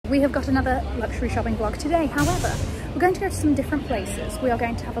we have got another luxury shopping vlog today. However, we're going to go to some different places. We are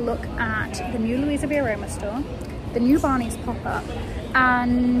going to have a look at the new Luisaviaroma store, the new Barneys pop-up,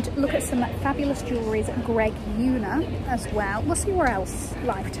 and look at some fabulous jewelleries at Greg Yuna as well. We'll see where else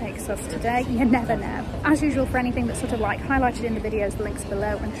life takes us today. You never know. As usual, for anything that's sort of like highlighted in the videos, the links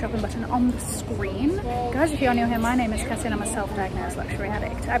below and the shopping button on the screen. Guys, if you're new here, my name is Cassie and I'm a self-diagnosed luxury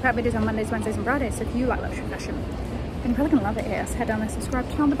addict. I prep videos on Mondays, Wednesdays and Fridays, so if you like luxury fashion, then you're probably gonna love it here. So head down there, subscribe,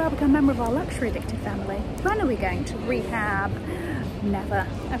 turn on the bell, become a member of our luxury addicted family. When are we going to rehab? Never.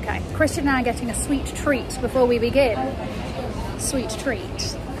 Okay, Christian and I are getting a sweet treat before we begin. Sweet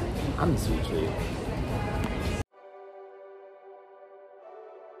treat. I'm the sweet treat.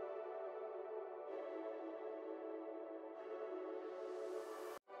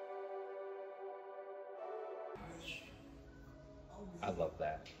 I love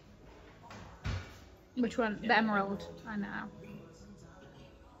that. Which one? The emerald. I know.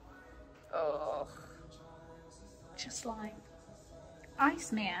 Oh. Just like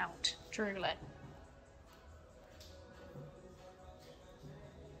ice me out, truly.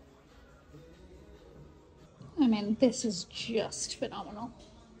 I mean, this is just phenomenal.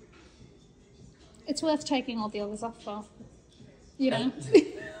 It's worth taking all the others off for, you know.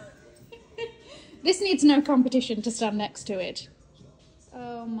 This needs no competition to stand next to it.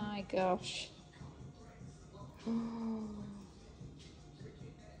 Oh my gosh.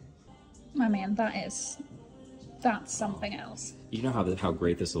 I mean, that's something else. You know how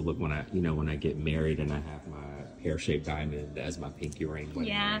great this will look when I get married and I have my pear-shaped diamond as my pinky ring.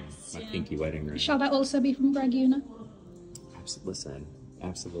 Yes. My pinky wedding ring. Shall that also be from Greg Yuna? Listen,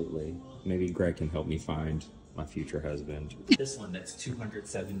 absolutely. Maybe Greg can help me find my future husband. This one, that's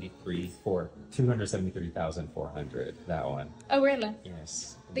 273,400. That one. Oh, really?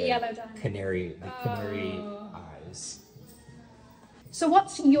 Yes. The yellow diamond. Canary eyes. So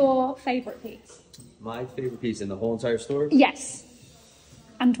what's your favourite piece? My favorite piece in the whole entire store? Yes.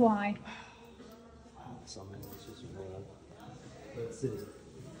 And why? Let's see.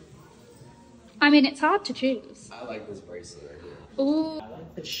 I mean, it's hard to choose. I like this bracelet right here. Ooh. I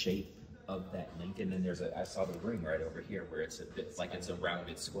like the shape of that link, and then I saw the ring right over here where it's a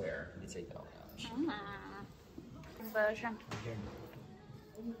rounded square. Let me take that all out. Conversion.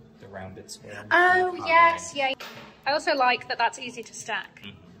 The rounded square. Oh, yes, yeah. I also like that that's easy to stack.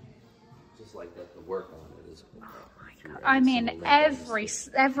 Mm-hmm. Just like that, the work on it is. Oh my God. I mean,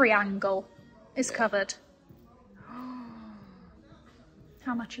 every angle is covered.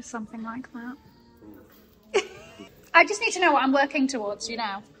 How much is something like that? I just need to know what I'm working towards, you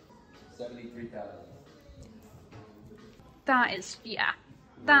know. 73,000. That is, yeah.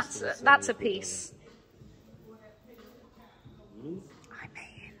 That's a piece. I mean,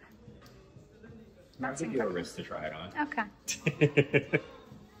 I'll give you a wrist to try it on. Okay.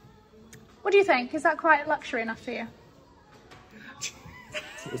 What do you think? Is that quite luxury enough for you?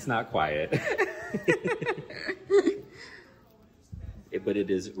 It's not quiet. But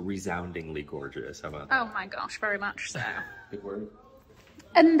it is resoundingly gorgeous. How about that? Oh my gosh, very much so. Good word.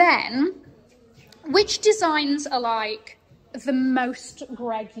 And then, which designs are like the most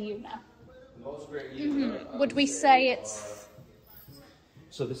Greg Yuna? Most Greg Yuna. Would we say it's...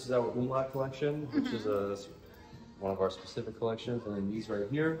 So this is our Umlaut collection, which is one of our specific collections, and then these right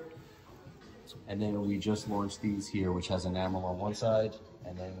here. And then we just launched these here, which has enamel on one side,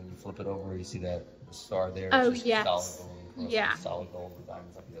 and then when you flip it over, you see that star there. Oh, just yes. Solid gold, yeah. Solid gold with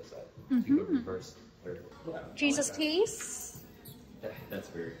diamonds on the other side. You go reverse. Jesus piece. That's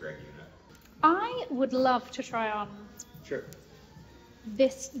very Greg Yuna. I would love to try on Sure.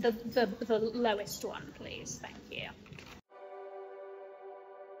 this, the lowest one, please. Thank you.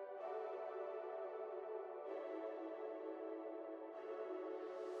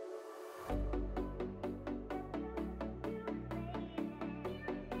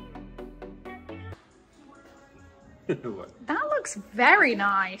 That looks very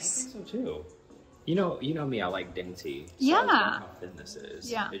nice. I think so too. You know me. I like dainty. So Yeah. I don't know how thin this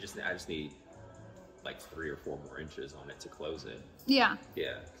is. Yeah. I just need like 3 or 4 more inches on it to close it. Yeah.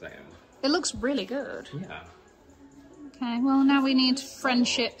 Yeah, because I am. It looks really good. Yeah. Okay. Well, now we need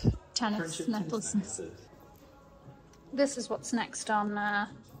friendship tennis necklaces. This is what's next on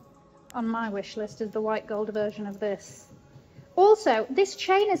my wish list. Is the white gold version of this. Also, this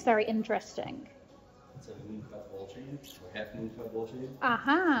chain is very interesting. It's a moon cut ball chain, or half moon cut ball chain.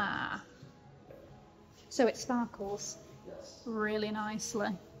 Aha. So it sparkles Yes. really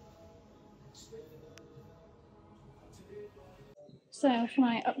nicely. So for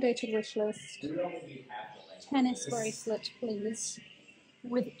my updated wish list, tennis bracelet, please,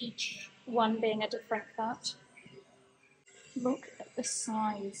 with each one being a different cut. Look at the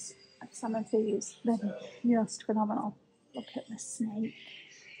size of some of these. They're just phenomenal. Look at the snake.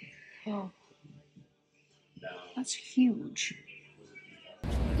 Oh, that's huge.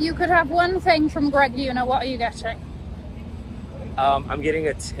 You could have one thing from Greg Yuna. What are you getting? I'm getting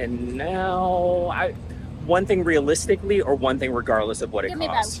a 10 now. One thing realistically, or one thing regardless of what it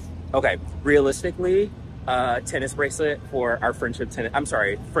costs? Give me both. Okay, realistically, tennis bracelet for our friendship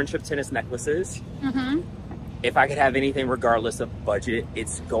tennis necklaces. Mm-hmm. If I could have anything regardless of budget,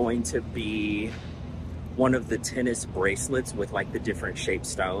 it's going to be one of the tennis bracelets with like the different shaped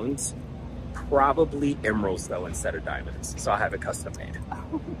stones. Probably emeralds though instead of diamonds. So I'll have it custom made.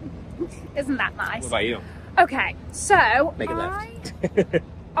 Isn't that nice? What about you? Okay, so Make it left.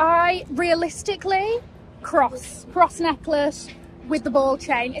 I realistically cross necklace with the ball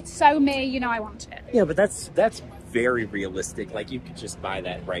chain. It's so me, you know I want it. Yeah, but that's very realistic. Like you could just buy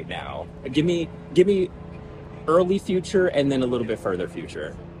that right now. Give me early future and then a little bit further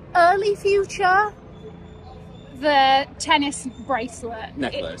future. Early future, the tennis bracelet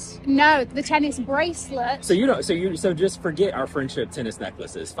Necklace. No, the tennis bracelet. So you know, so just forget our friendship tennis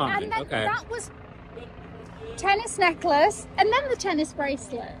necklaces. Fine. And then Okay. that was tennis necklace and then the tennis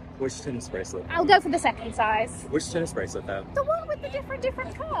bracelet. Which tennis bracelet? I'll go for the second size. Which tennis bracelet though? The one with the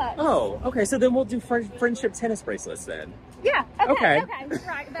different cuts. Oh, okay. So then we'll do friendship tennis bracelets then. Yeah, okay.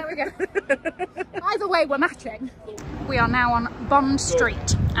 Right, there we go. Either way, we're matching. We are now on Bond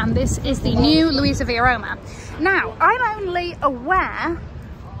Street, and this is the new Luisaviaroma. Now, I'm only aware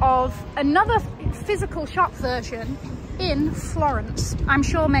of another physical shop version in Florence. I'm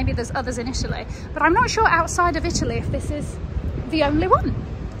sure maybe there's others in Italy, but I'm not sure outside of Italy if this is the only one.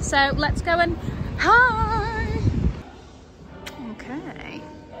 So let's go and hi. Okay,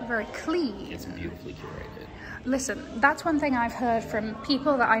 very clean. It's beautifully curated. Listen, that's one thing I've heard from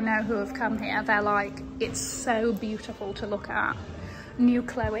people that I know who have come here. They're like, it's so beautiful to look at. New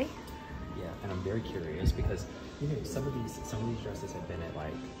Chloe. Yeah, and I'm very curious because you know some of these dresses have been at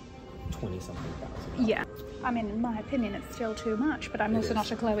like 20-something thousand. Yeah, I mean, in my opinion, it's still too much, but I'm also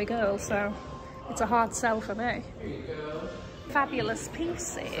not a Chloe girl, so it's a hard sell for me. Fabulous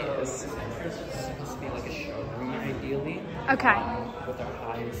pieces. This is supposed to be like a showroom, ideally. Okay. With our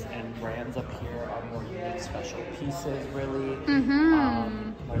highs and brands up here are more unique, special pieces, really.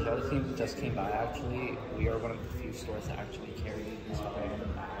 Mm-hmm. My other team just came by, actually. We are one of the few stores that actually carry this brand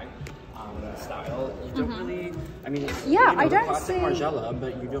style. You don't really, I mean, it's I don't classic see Margiela,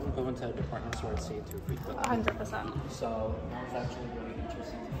 but you don't go into a department store and see it too frequently. 100%. So that was actually really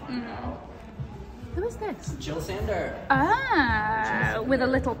interesting to find out. Who is this? Jill Sander. Ah, with a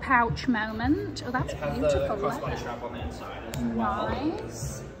little pouch moment. Oh, that's It has beautiful. the crossbody strap on the inside as well.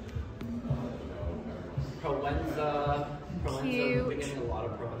 Nice. Proenza. Cute. We're getting a lot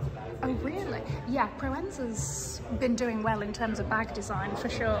of Proenza bags. Oh, really? Yeah, Proenza's been doing well in terms of bag design, for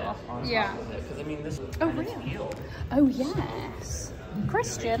sure. Yeah. Because I mean, this. Oh, really? Oh, yes.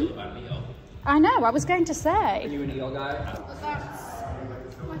 Christian? I know, I was going to Are say. you an eel guy?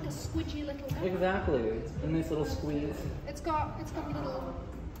 That's like a squidgy little thing. Exactly. A nice little squeeze. It's got a little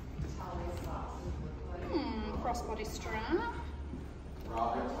crossbody strap.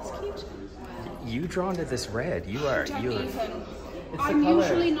 It's cute. You drawn to this red. You are. Don't You are. even. It's I'm the color.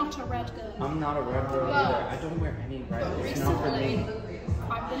 usually not a red girl. I'm not a red girl either. I don't wear any red. It's not for me.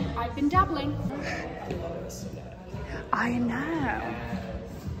 I've been dabbling. I know.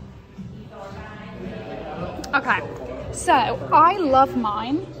 Okay, so I love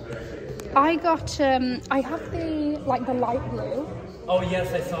mine. I got I have the light blue. Oh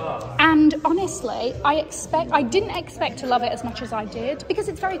yes, I saw. And honestly, I didn't expect to love it as much as I did because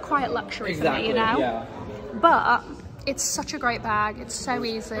it's very quiet luxury for me, you know. Yeah. But it's such a great bag. It's so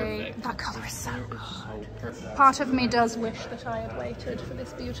easy. That color is so good. Part of me does wish that I had waited for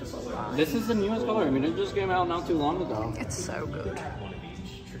this beautiful line. This is the newest color. I mean, it just came out not too long ago. It's so good.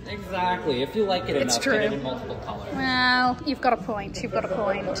 Exactly. If you like it It's enough, true. get it in multiple colors. Well, you've got a point. You've got a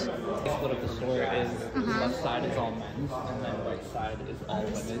point. The split of the store is left side is all men's and then right side is all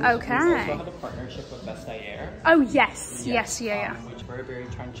women's. Okay. We also have a partnership with Vestager. Oh yes, yes, yeah. Which Burberry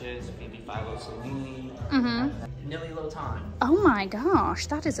Trenches, Phoebe Philo Cellini, Nili Lotan. Oh my gosh,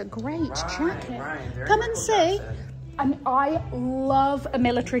 that is a great jacket. Very Come and see. And I love a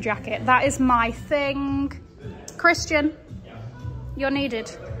military jacket. That is my thing. Christian, you're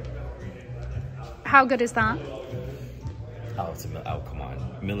needed. How good is that? Oh, come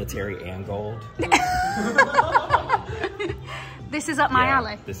on. Military and gold. This is up my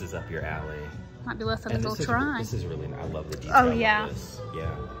alley. This is up your alley. Might be worth a And little this try. This is really. I love the detail. Oh, yeah. Of this.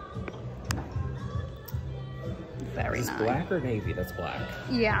 Yeah. Very Is this nice. black or navy? That's black.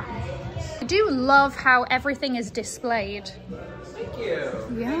 Yeah. I do love how everything is displayed. Thank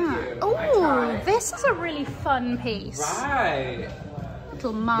you. Yeah. Oh, this is a really fun piece. Right.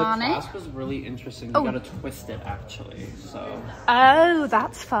 Little The Marnie. clasp was really interesting. Oh. You gotta twist it actually. So Oh,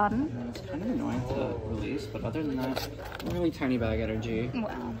 that's fun. it's kind of annoying to release, but other than that, really tiny bag energy.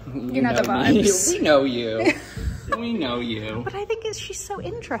 Well, you know the me. vibes. We know you. We know you. But I think she's so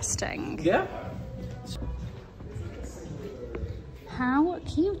interesting. Yeah. How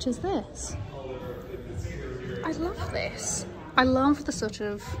cute is this? I love this. I love the sort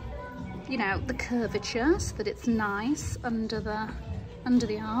of, you know, the curvature so that it's nice under the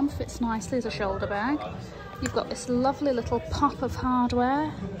arm, fits nicely as a shoulder bag. You've got this lovely little pop of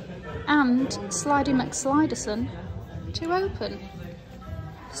hardware and Slidey McSliderson to open.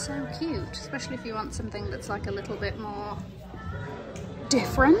 So cute, especially if you want something that's like a little bit more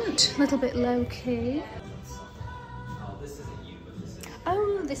different, a little bit low-key.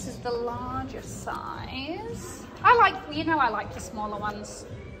 Oh, this is the larger size. I like the smaller ones.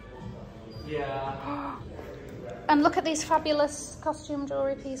 Yeah. And look at these fabulous costume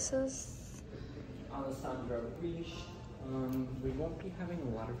jewelry pieces. Alessandra Riche. We won't be having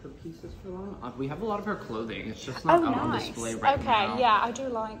a lot of her pieces for long. We have a lot of her clothing. It's just not out on display right now. Okay, yeah, I do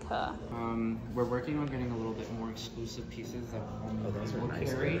like her. We're working on getting a little bit more exclusive pieces that only those will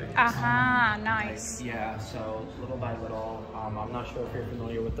carry. Aha, nice. Yeah, so little by little. I'm not sure if you're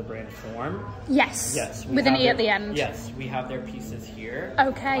familiar with the brand Form. Yes. Yes. With an E at the end. Yes, we have their pieces here.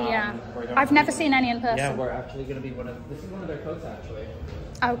 Okay, yeah. I've never seen any in person. Yeah, we're actually going to be this is one of their coats actually.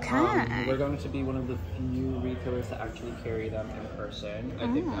 Okay. We're going to be one of the few retailers to actually carry them in person.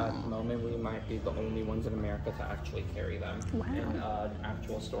 I think at the moment we might be the only ones in America to actually carry them in an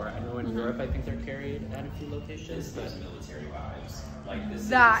actual store. I know in Europe I think they're carried at a few locations. This is military vibes. Like this.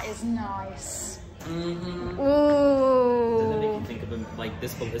 That is nice. Mm-hmm. Ooh. Doesn't it make you think of them like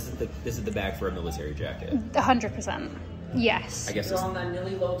this? But this is the bag for a military jacket. 100%. Yes. I guess You're on that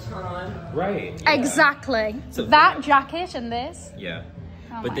Nili Lotan. right. Yeah. Exactly. So that jacket and this. Yeah.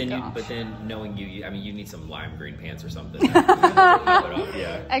 Oh But my then, gosh. but then knowing you, I mean, you need some lime green pants or something.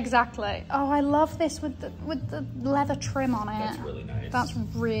 Yeah, Exactly. Oh, I love this with the leather trim on it. that's really nice. That's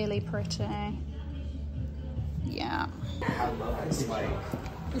really pretty. Yeah. I love this like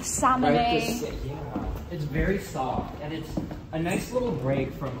Salmon-y. yeah. It's very soft and it's a nice little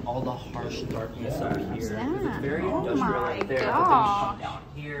break from all the harsh darkness up here. Yeah. It's very Oh industrial my up there, gosh. but then you come down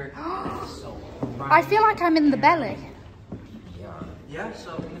here and it's so I feel like I'm in the belly. yeah,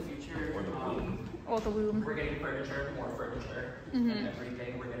 so in the future, Or the womb. we're getting furniture, more furniture, and every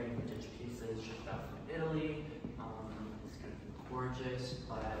day we're getting vintage pieces shipped out from Italy. It's going to be gorgeous,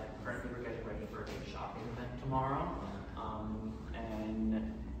 but currently we're getting ready for a big shopping event tomorrow.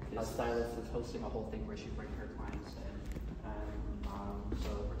 And the stylist is hosting a whole thing where she brings her clients in. And so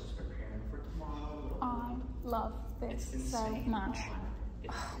we're just preparing for tomorrow. I love this It's so insane much.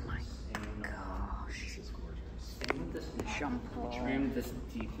 It's Oh my insane gosh. This is gorgeous. Same with this Shampoo. We trimmed this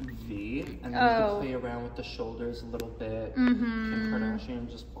deep V, and then Oh. you can play around with the shoulders a little bit. Kim Kardashian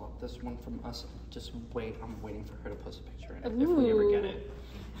just bought this one from us. Just wait, I'm waiting for her to post a picture in it if we ever get it.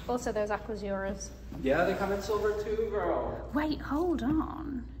 Also, those Aquazuras. Yeah, they come in silver too, girl. Wait, hold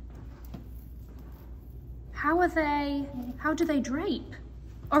on. How do they drape?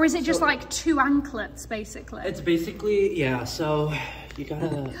 Or is it just like two anklets, basically? It's basically, yeah, so you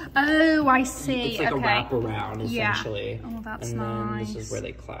gotta... Oh, I see. It's like okay. a wraparound, Yeah. essentially. Oh, that's and then nice. this is where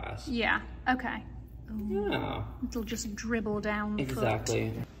they clasp. Yeah, okay. Yeah. It'll just dribble down the foot.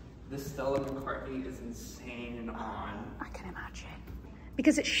 Exactly. This Stella McCartney is insane on. I can imagine.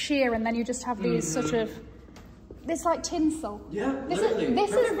 Because it's sheer and then you just have these sort of, it's like tinsel. Yeah, This literally. is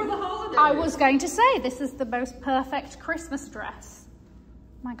Perfect for the holidays. I was going to say, this is the most perfect Christmas dress.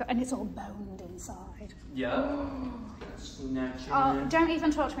 My God, and it's all boned inside. Yeah. Snatching Oh, it. don't even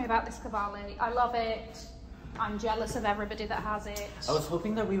talk to me about this Cavalli. I love it. I'm jealous of everybody that has it. I was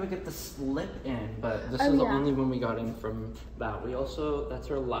hoping that we would get the slip in, but this Oh, is the yeah. only one we got in from that. We also, that's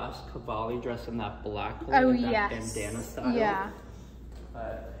our last Cavalli dress in that black color, Oh, that yes. bandana style. Yeah.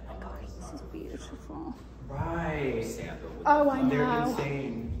 But, This is beautiful. right. Oh, I They're know.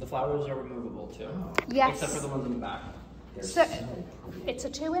 insane. The flowers are removable too. Yes. Except for the ones in the back. So, it's a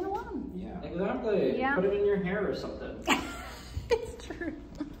 2-in-1. Yeah. Exactly. Yeah. Put it in your hair or something. It's true.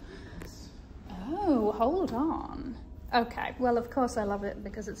 Oh, hold on. Okay, well, of course I love it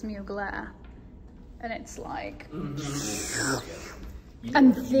because it's Mugler. And it's like... And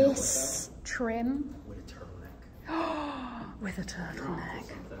this trim... With a turtleneck. With a turtleneck.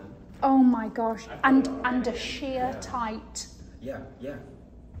 Oh my gosh. And a sheer tight. Yeah, yeah.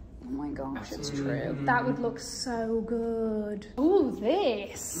 Oh my gosh, it's true. That would look so good. Oh,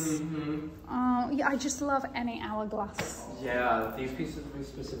 this. Oh, yeah, I just love any hourglass. Yeah, these pieces we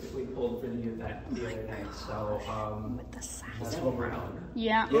specifically pulled for you that the other night. So, With the sass. let's go around.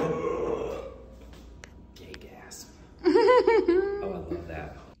 Yeah. Gay gasp. Oh, I love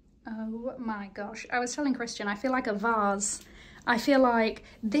that. Oh my gosh. I was telling Christian, I feel like a vase. I feel like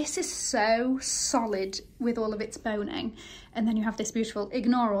this is so solid with all of its boning. And then you have this beautiful,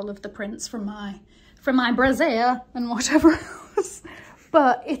 ignore all of the prints from my brassiere and whatever else.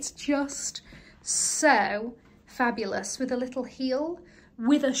 But it's just so fabulous with a little heel,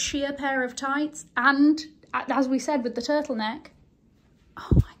 with a sheer pair of tights, and as we said, with the turtleneck. Oh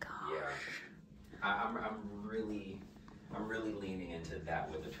my gosh. Yeah. I'm really leaning into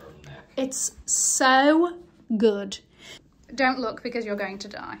that with the turtleneck. It's so good. Don't look because you're going to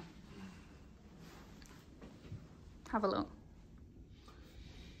die. Have a look.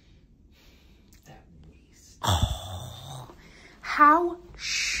 That waist. Oh, how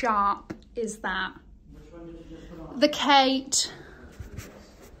sharp is that? Which one did you just put on? The Khaite.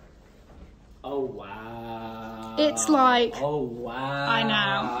 Oh, wow. It's like... Oh, wow.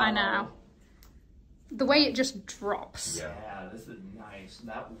 I know. The way it just drops. Yeah, this is nice.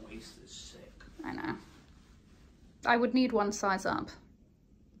 That waist is sick. I know. I would need one size up,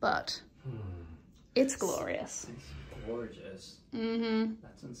 but it's glorious. It's gorgeous.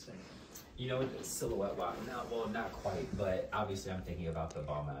 That's insane. You know, silhouette wise, well, not quite, but obviously I'm thinking about the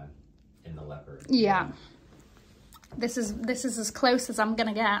bomber in the leopard. Yeah. This is as close as I'm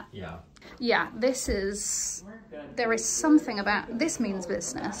gonna get. Yeah. Yeah, there is something about, this means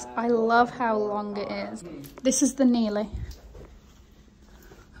business. I love how long it is. This is the Nili.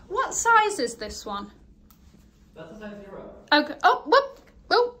 What size is this one? That's a size 0. Okay, oh, whoop,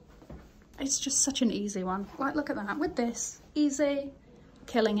 whoop. It's just such an easy one. Like, look at that, with this, easy,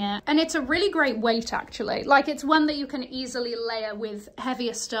 killing it. And it's a really great weight, actually. Like, it's one that you can easily layer with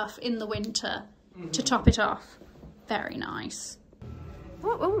heavier stuff in the winter to top it off. Very nice.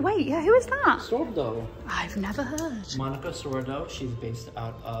 Oh, wait, yeah, who is that? Sordo. I've never heard. Monica Sordo. She's based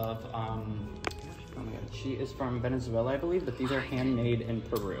out of, oh my God, she is from Venezuela, I believe, but these are handmade in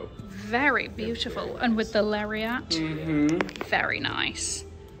Peru. Very beautiful. And with the lariat. Very nice.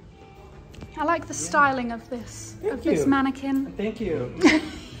 I like the styling of this, this mannequin. Thank you.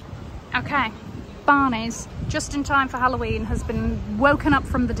 Okay, Barneys, just in time for Halloween, has been woken up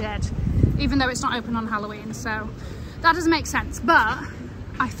from the dead, even though it's not open on Halloween, so that doesn't make sense. But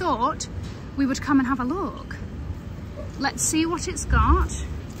I thought we would come and have a look. Let's see what it's got.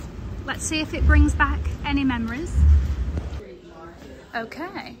 Let's see if it brings back any memories.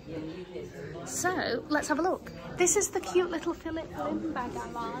 Okay, so let's have a look. This is the cute little Philip Lim bag I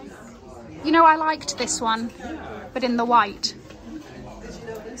like. You know, I liked this one, but in the white.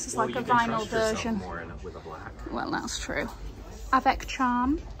 This is like a vinyl version. With a black. Well, that's true. Avec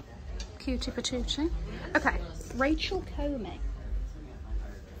charm. Cutie patootie. Okay, Rachel Comey.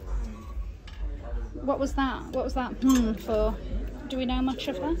 What was that? What was that for? Do we know much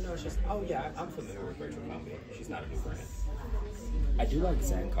of her? No, it's just, oh yeah, I'm familiar with Rachel Comey. She's not a new brand. I do like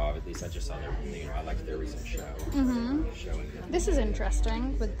Zankov, at least I just saw their, you know, I liked their recent show. This is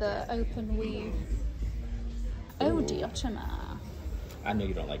interesting with the open weave. Oh, Diotima. I know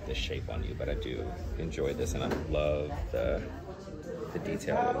you don't like this shape on you, but I do enjoy this, and I love the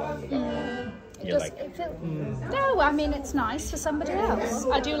detail along the bottom. You're like, No, I mean, it's nice for somebody else.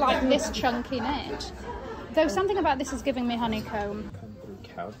 I do like this chunky knit. Though something about this is giving me honeycomb. come through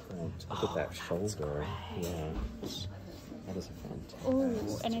cow print. Look at that shoulder. Yeah. That is a fantastic.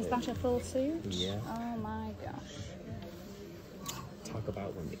 Oh, and is that a full suit? Yeah. Oh my gosh. Talk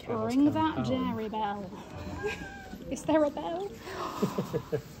about when the cows Ring come that home. dairy bell. Is there a bell?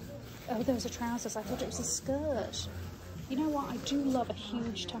 Oh, those are trousers. I thought it was a skirt. You know what? I do love a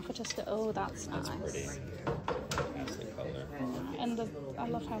huge taffeta skirt. Oh, that's nice. That's pretty. That's the color. And I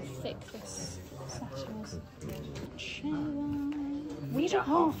love how thick this satin is. Vida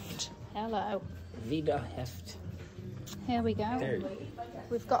Hoft. Hello. Vida Heft. Here we go. There.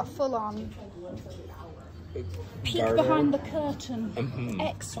 We've got a full-on peek Garter. behind the curtain.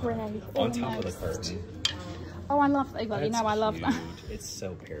 X-ray. On top of the almost. curtain. Oh, I love that. Well, you know I love that. Cute. It's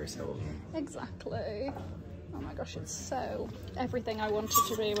so Paris Hilton. Exactly. Oh my gosh, it's so everything I wanted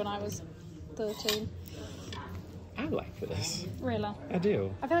to be when I was 13. I like this. Really? I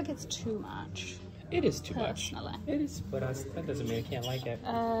do. I feel like it's too much. It is too much. Personally. It is, but that doesn't mean I can't like it.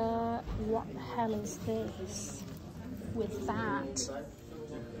 What the hell is this? With that.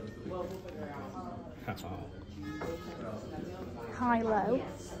 High-low.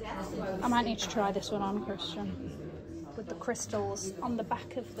 I might need to try this one on, Christian. with the crystals on the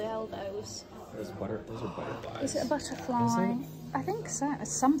back of the elbows. Those are butterflies. Is it a butterfly? Is it? I think so.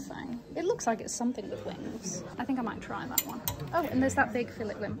 It's something. It looks like it's something with wings. I think I might try that one. Oh, and there's that big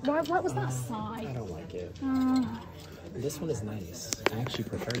fillet limb. What was that I sigh? don't like it. This one is nice. I actually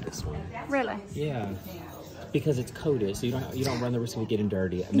prefer this one. Really? Yeah. Because it's coated, so you don't run the risk of it getting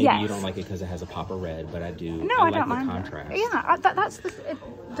dirty. Maybe Yes. you don't like it because it has a pop of red, but I do. No, I I like don't the mind contrast. that. Yeah, that's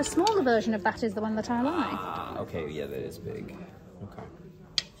the smaller version of that is the one that I like. Okay, yeah, that is big. Okay.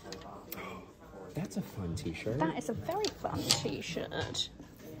 That's a fun t-shirt. That is a very fun t-shirt.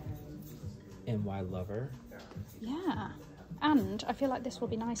 NY Lover. Yeah. And I feel like this will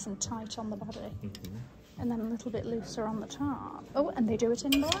be nice and tight on the body. And then a little bit looser on the top. Oh, and they do it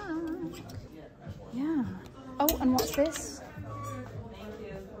in black. Yeah. Oh, and what's this?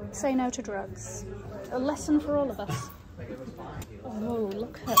 Say no to drugs. A lesson for all of us. Oh,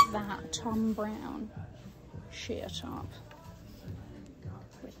 look at that Tom Brown sheer top.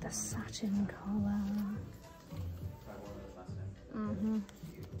 With the satin collar.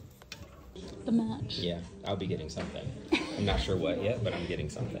 The merch. Yeah, I'll be getting something. I'm not sure what yet, but I'm getting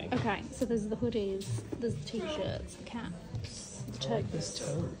something. Okay, so there's the hoodies, there's the t-shirts, the caps, the totes.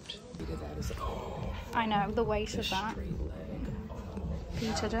 Tote. That is I know, the weight of that. straight leg.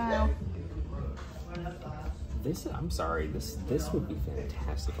 Peter Dow. This, I'm sorry, this would be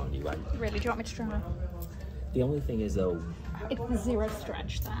fantastic on you. Really, do you want me to try? The only thing is though, It's zero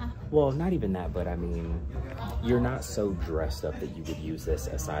stretch there. well, not even that, but I mean, you're not so dressed up that you would use this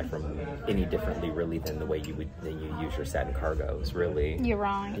aside from any differently really than the way you use your satin cargos, really. You're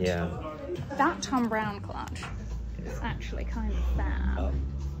right. Yeah. That Tom Brown clutch is actually kind of bad.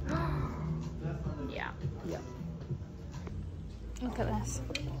 Yeah. Yeah. Look at this.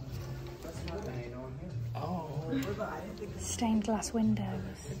 Oh. Stained glass windows.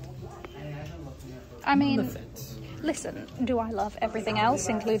 I mean, Fence. listen, do I love everything else,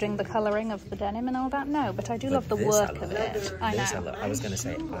 including the colouring of the denim and all that? No, but I do love the work of it. I know. I was going to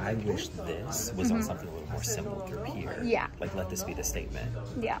say, I wish this was on something a little more simple through here. Yeah. Like, let this be the statement.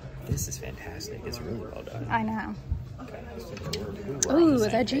 Yeah, This is fantastic. It's really well done. I know. Okay, so we're on Ooh, the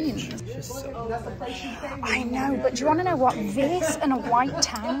same they're page. jeans. It's just so I know, but do you want to know what? This and a white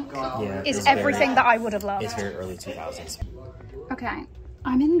tank Yeah, is it's everything that I would have loved. It's very early 2000s. Okay,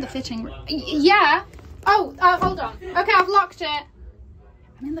 I'm in the fitting room. Yeah. Oh, hold on. Okay, I've locked it.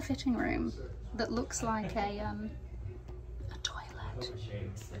 I'm in the fitting room that looks like a toilet,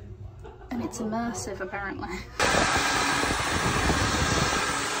 and it's immersive apparently.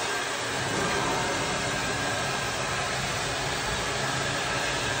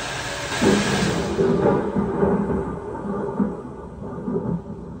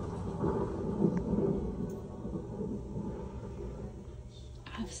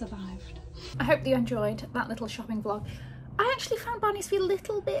 I've survived. I hope that you enjoyed that little shopping vlog. I actually found Barneys to be a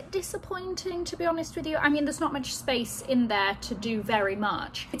little bit disappointing, to be honest with you. I mean, there's not much space in there to do very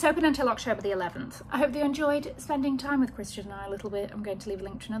much. It's open until October the 11th. I hope that you enjoyed spending time with Christian and I a little bit. I'm going to leave a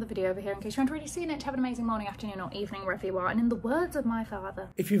link to another video over here in case you haven't already seen it. Have an amazing morning, afternoon or evening, wherever you are. And in the words of my father,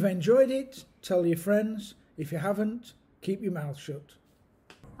 if you've enjoyed it, tell your friends. If you haven't, keep your mouth shut.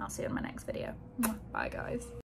 I'll see you in my next video. Bye, guys.